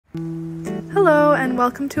Hello and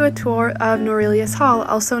welcome to a tour of Norelius Hall,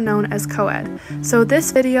 also known as co-ed. So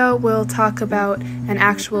this video will talk about an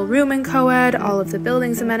actual room in co-ed, all of the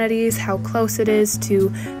building's amenities, how close it is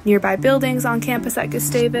to nearby buildings on campus at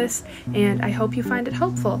Gustavus, and I hope you find it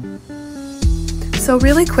helpful. So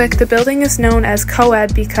really quick, the building is known as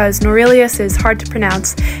co-ed because Norelius is hard to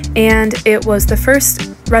pronounce, and it was the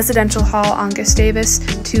first residential hall on Gustavus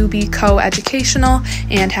to be co-educational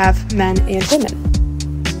and have men and women.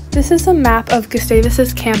 This is a map of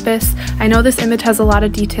Gustavus's campus. I know this image has a lot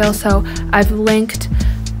of detail, so I've linked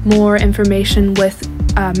more information with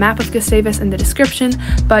a map of Gustavus in the description,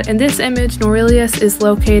 but in this image, Norelius is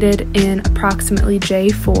located in approximately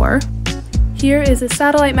J4. Here is a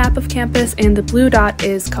satellite map of campus, and the blue dot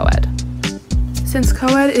is co-ed. Since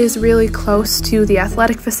co-ed is really close to the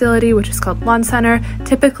athletic facility, which is called Lunch Center,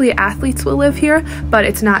 typically athletes will live here, but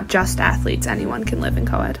it's not just athletes. Anyone can live in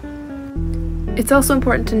co-ed. It's also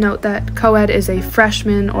important to note that co-ed is a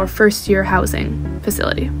freshman or first-year housing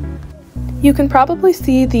facility. You can probably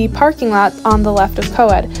see the parking lot on the left of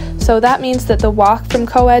co-ed, so that means that the walk from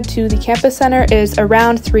co-ed to the campus center is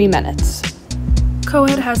around 3 minutes.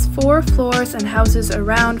 Co-ed has 4 floors and houses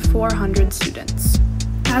around 400 students.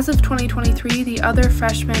 As of 2023, the other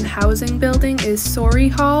freshman housing building is Sorey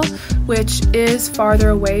Hall, which is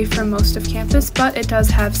farther away from most of campus, but it does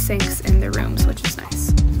have sinks in the rooms, which is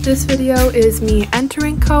nice. This video is me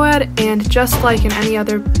entering co-ed, and just like in any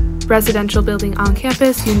other residential building on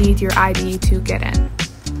campus, you need your ID to get in.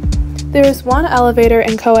 There is 1 elevator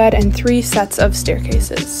in co-ed and 3 sets of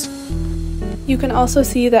staircases. You can also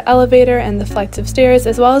see the elevator and the flights of stairs,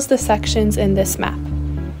 as well as the sections in this map.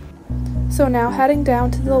 So now heading down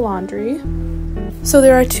to the laundry. So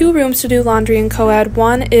there are 2 rooms to do laundry in co-ed.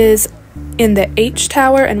 One is in the H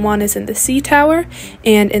tower and one is in the C tower,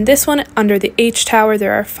 and in this one under the H tower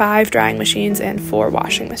there are 5 drying machines and 4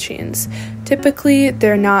 washing machines. Typically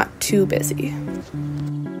they're not too busy.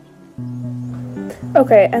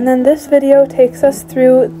 Okay, and then this video takes us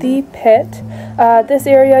through the pit. This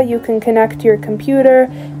area you can connect your computer.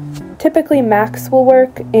 Typically Macs will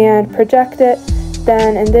work and project it.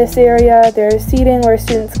 Then in this area there's seating where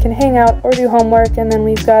students can hang out or do homework, and then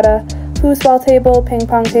we've got a foosball table, ping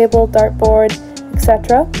pong table, dartboard,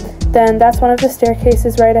 etc. Then that's one of the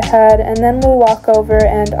staircases right ahead, and then we'll walk over,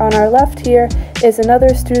 and on our left here is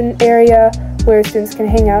another student area where students can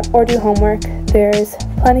hang out or do homework. There's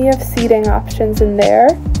plenty of seating options in there.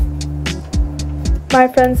 My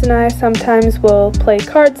friends and I sometimes will play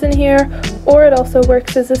cards in here, or it also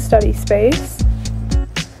works as a study space.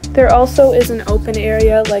 There also is an open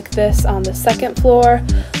area like this on the 2nd floor.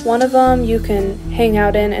 One of them you can hang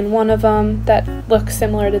out in, and one of them that looks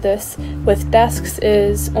similar to this with desks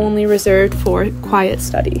is only reserved for quiet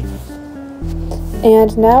study.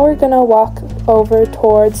 And now we're going to walk over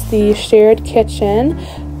towards the shared kitchen.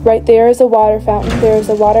 Right there is a water fountain. There is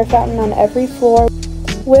a water fountain on every floor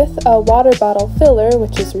with a water bottle filler,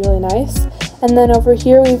 which is really nice. And then over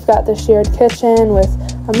here we've got the shared kitchen with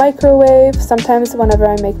a microwave. Sometimes whenever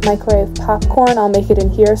I make microwave popcorn, I'll make it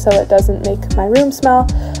in here so it doesn't make my room smell.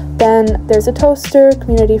 Then there's a toaster,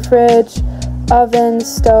 community fridge, oven,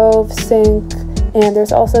 stove, sink, and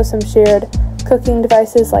there's also some shared cooking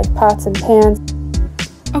devices like pots and pans.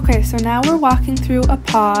 Okay, so now we're walking through a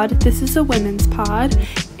pod. This is a women's pod,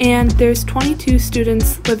 and there's 22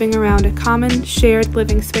 students living around a common shared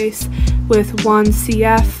living space with 1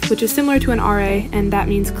 CF, which is similar to an RA, and that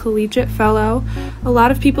means collegiate fellow. A lot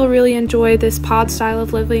of people really enjoy this pod style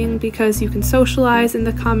of living because you can socialize in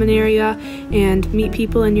the common area and meet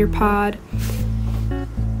people in your pod.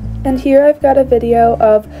 And here I've got a video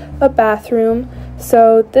of a bathroom.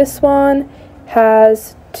 So this one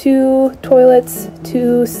has 2 toilets,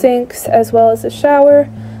 2 sinks, as well as a shower.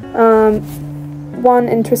 One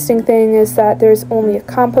interesting thing is that there's only a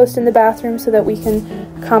compost in the bathroom so that we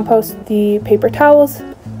can compost the paper towels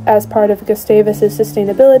as part of Gustavus's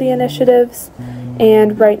sustainability initiatives.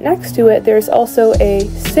 And right next to it there's also a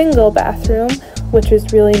single bathroom, which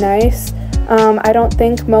is really nice. I don't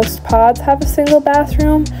think most pods have a single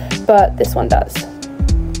bathroom, but this one does.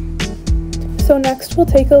 So next we'll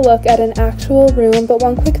take a look at an actual room, but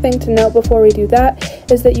one quick thing to note before we do that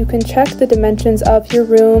is that you can check the dimensions of your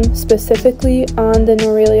room specifically on the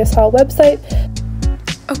Norelius Hall website.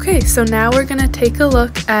 Okay, so now we're going to take a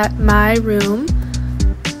look at my room.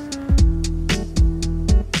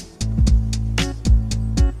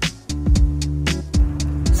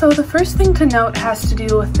 So the first thing to note has to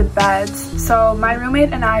do with the beds. So my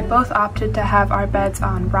roommate and I both opted to have our beds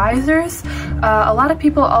on risers. A lot of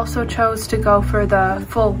people also chose to go for the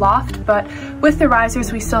full loft, but with the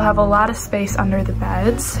risers we still have a lot of space under the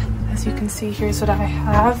beds. As you can see, here's what I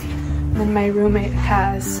have. And my roommate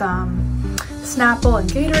has some Snapple and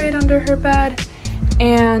Gatorade under her bed.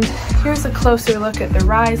 And here's a closer look at the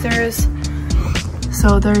risers.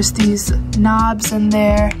 So there's these knobs in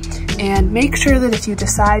there, and make sure that if you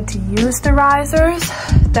decide to use the risers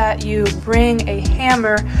that you bring a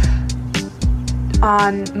hammer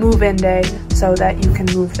on move-in day so that you can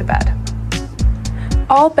move the bed.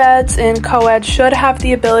 All beds in co-ed should have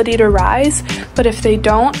the ability to rise, but if they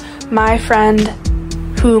don't, my friend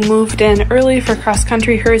who moved in early for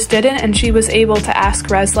cross-country, hers didn't, and she was able to ask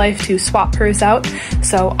ResLife to swap hers out.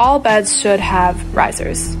 So all beds should have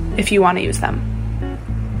risers if you want to use them.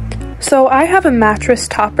 So I have a mattress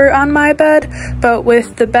topper on my bed, but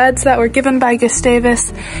with the beds that were given by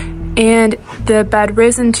Gustavus and the bed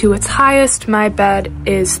risen to its highest, my bed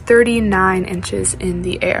is 39 inches in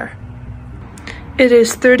the air. It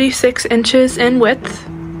is 36 inches in width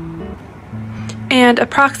and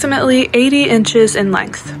approximately 80 inches in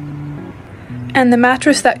length. And the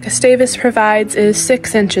mattress that Gustavus provides is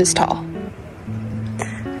 6 inches tall.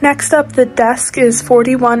 Next up, the desk is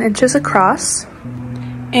 41 inches across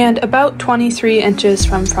and about 23 inches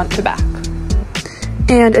from front to back.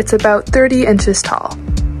 And it's about 30 inches tall.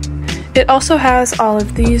 It also has all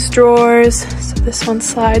of these drawers, so this one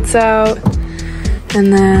slides out,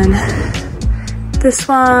 and then this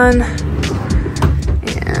one,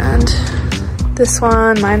 and this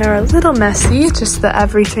one. Mine are a little messy, just the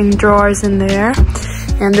everything drawers in there,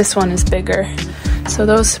 and this one is bigger. So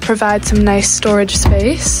those provide some nice storage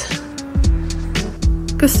space.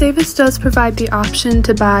 Gustavus does provide the option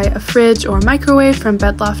to buy a fridge or microwave from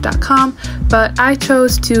bedloft.com, but I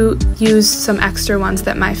chose to use some extra ones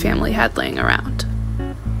that my family had laying around.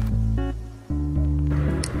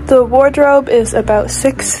 The wardrobe is about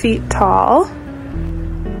 6 feet tall,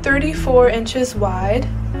 34 inches wide,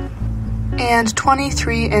 and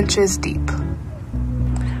 23 inches deep.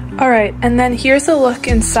 Alright, and then here's a look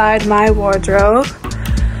inside my wardrobe.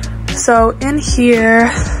 So in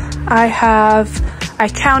here I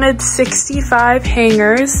counted 65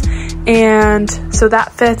 hangers, and so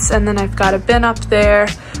that fits, and then I've got a bin up there.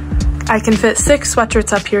 I can fit 6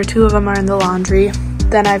 sweatshirts up here, 2 of them are in the laundry.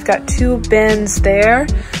 Then I've got 2 bins there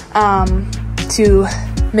to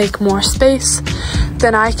make more space.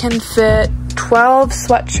 Then I can fit 12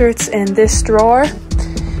 sweatshirts in this drawer,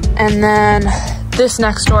 and then this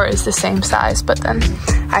next drawer is the same size, but then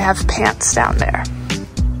I have pants down there.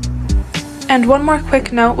 And one more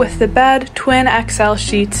quick note with the bed, twin XL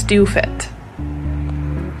sheets do fit.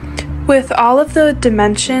 With all of the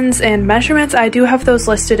dimensions and measurements, I do have those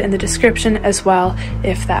listed in the description as well,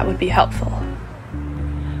 if that would be helpful.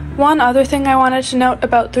 One other thing I wanted to note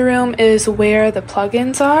about the room is where the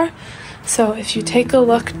plugins are. So if you take a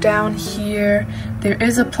look down here, there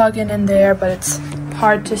is a plug-in in there, but it's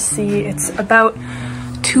hard to see. It's about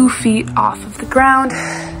 2 feet off of the ground.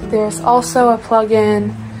 There's also a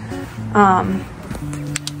plug-in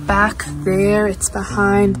back there. It's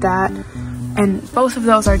behind that, and both of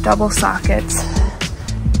those are double sockets.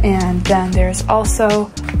 And then there's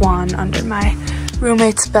also one under my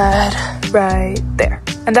roommate's bed right there,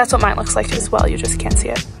 and that's what mine looks like as well. You just can't see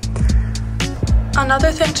it.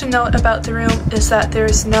 Another thing to note about the room is that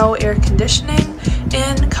there's no air conditioning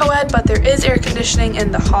in co-ed, but there is air conditioning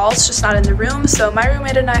in the halls, just not in the room. So my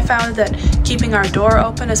roommate and I found that keeping our door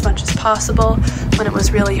open as much as possible when it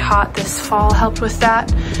was really hot this fall helped with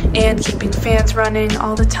that, and keeping fans running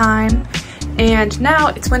all the time. And now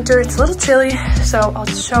it's winter, it's a little chilly, so I'll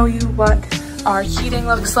show you what our heating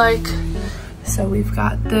looks like. So we've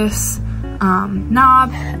got this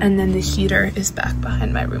knob, and then the heater is back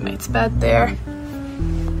behind my roommate's bed there.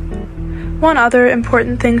 One other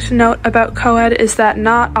important thing to note about co-ed is that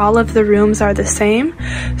not all of the rooms are the same.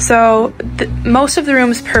 So most of the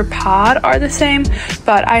rooms per pod are the same,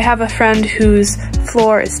 but I have a friend whose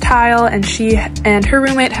floor is tile, and she and her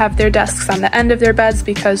roommate have their desks on the end of their beds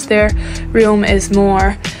because their room is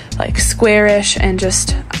more like squarish and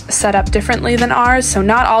just set up differently than ours. So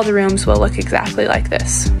not all the rooms will look exactly like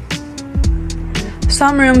this.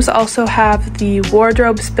 Some rooms also have the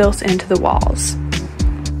wardrobes built into the walls.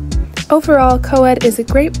 Overall, co-ed is a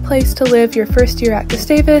great place to live your first year at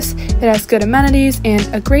Gustavus. It has good amenities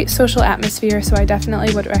and a great social atmosphere, so I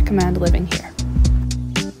definitely would recommend living here.